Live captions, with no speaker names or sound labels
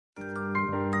We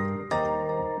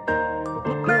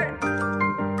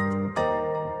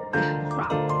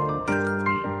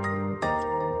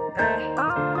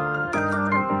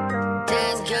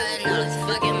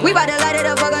bout to light it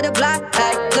up, fuck up the block,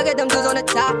 ayy. Look at them dudes on the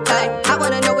top, ayy. I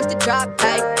wanna know what's the drop,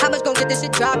 ayy. How much gon' get this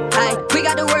shit drop, ayy. We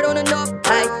got the word on the north,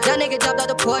 ayy. Young nigga jumped out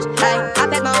the porch, ayy. I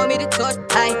pass my homie the torch,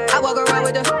 ayy. I walk around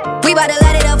with the. We bout to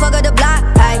light it up, fuck up the block,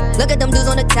 ayy. Look at them dudes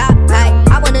on the top,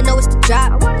 ayy. I wanna know what's the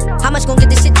drop, how much gon' get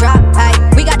this shit drop,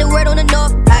 ayy. We got the word on the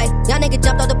north, ayy. Young nigga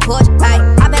jumped out the porch, ayy.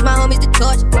 I pass my homies the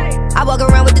torch, I walk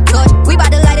around with the torch. We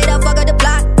bout to light it up, fuck up the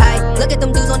block, ayy. Look at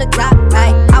them dudes on the top,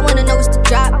 ayy. I wanna know what's the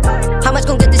drop, how much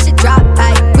gon' get this shit drop,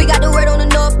 ayy. We got the word on the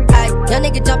north, ayy. Young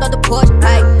nigga jumped out the porch,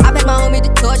 ayy. I pass my homie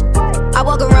the torch, I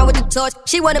walk around with the torch.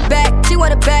 She want it back, she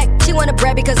want it back, she want it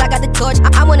bread because I got the torch.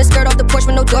 I want to skirt off the porch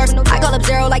with no doors. I call up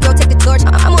Zero like yo, take the torch.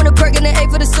 I'm on a perk and an A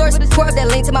for the source. Pour up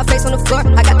that lean to my face on the floor.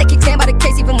 I got that kick 10 by the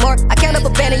case even more. I count up a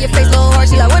band in your face, little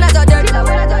horse. She like when I talk dirty,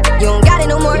 you don't got it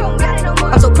no more.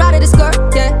 I'm so proud of the score,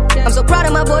 yeah. I'm so proud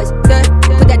of my boys, yeah.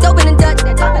 Put that dope in the Dutch,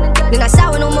 then I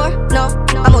sour no more, no.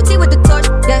 I'm OT with the torch,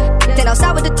 yeah. Then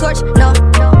outside with the torch, no.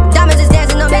 Diamonds is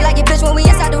dancing on me like a bitch when we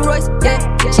inside the Royce, yeah.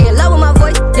 She in love with my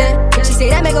voice, yeah. She say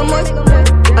that make her moist.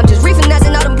 I'm just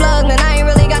refinessing all them plugs, man. I ain't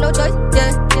really got no choice,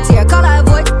 yeah. See her call, I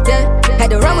avoid, yeah.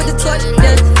 Had to run with the torch,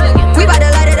 yeah. We bout to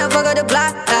light it up, fuck up the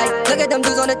block, ayy. Look at them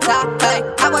dudes on the top, ayy.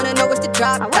 I wanna know what's the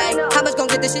drop, ayy. How much gon'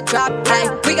 get this shit drop,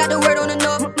 ayy. We got the word on the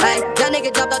north, ayy. Young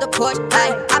nigga jumped out the porch,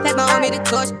 ayy. I pass my homie the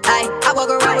torch, ayy. I walk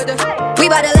around with the. We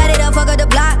bout to light it up, fuck up the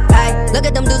block, ayy. Look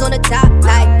at them dudes on the top,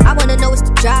 ayy. I wanna know what's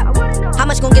the drop, how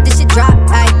much gon' get this shit drop,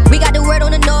 ayy. We got the word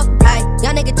on the north, ayy.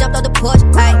 Young nigga jumped out the porch,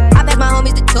 ayy. I pass my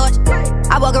homies the torch,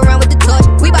 I walk around with the torch.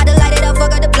 We bout to light it up,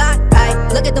 fuck up the block,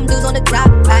 ayy. Look at them dudes on the top,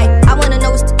 ayy. I wanna know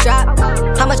what's the drop,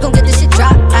 how much gon' get this shit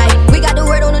drop, ayy. We got the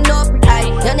word on the north, ayy.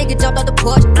 Young nigga jumped out the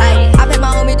porch, ayy. I pass my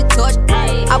homie the torch,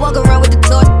 I walk around with the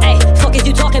torch. Ayy, fuck is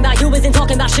you talking about? You isn't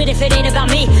talking about shit if it ain't about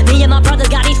me. Me and my brothers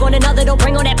got each one another. Don't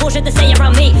bring on that bullshit to say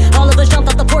around me. All of us jumped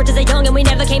off the porch as a young and we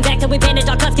never came back till we bandaged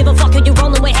our cuts. Give a fuck who you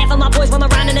rolling with. Half of my boys roam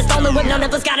around in a stolen whip. None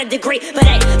of us got a degree, but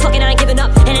hey, fucking I ain't giving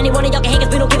up. And any one of y'all can hate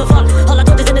 'cause we don't give a fuck. All our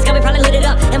torches in the sky, we probably lit it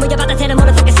up. And we about to tear the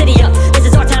motherfucking city up. This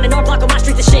is our town and our block on my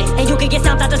streets of shit. And you can get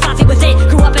stomped out the 5 feet within.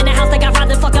 Grew up in a house that got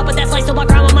robbed and fucked up, but that's life, so I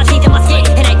grind with my teeth and my skin.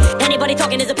 And hey, anybody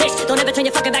talking is a bitch. Don't ever turn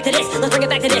your fucking back to this. Let's bring it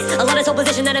back to this. A lot of soul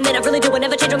position that I'm in, I really do. I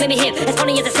never change or make me him. As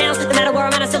funny as it sounds, no matter where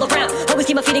I'm at, I'm still around. Always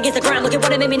keep my feet against the ground. Look at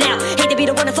what it made me now. Hate to be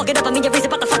the one to fuck it up. I mean, your reason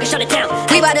about to fucking shut it down.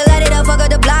 We bout to light it up, fuck up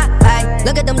the block, ayy.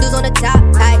 Look at them dudes on the top,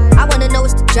 ayy. I wanna know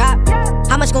what's the drop,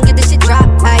 how much gon' get this shit drop,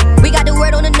 ayy. We got the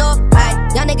word on the north, ayy.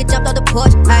 Young nigga jumped out the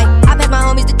porch, ayy. I pass my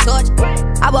homies the torch,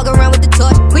 I walk around with the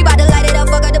torch. We bout to light it up,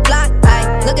 fuck up the block,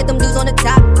 ayy. Look at them dudes on the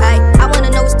top, ayy. I wanna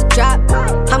know what's the drop,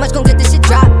 how much gon' get this shit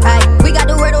drop, ayy. We got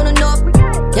the word on the north,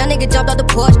 young nigga jumped out the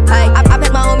porch, ayy. I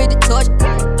pass my homie the torch,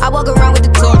 I walk around with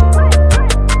the torch.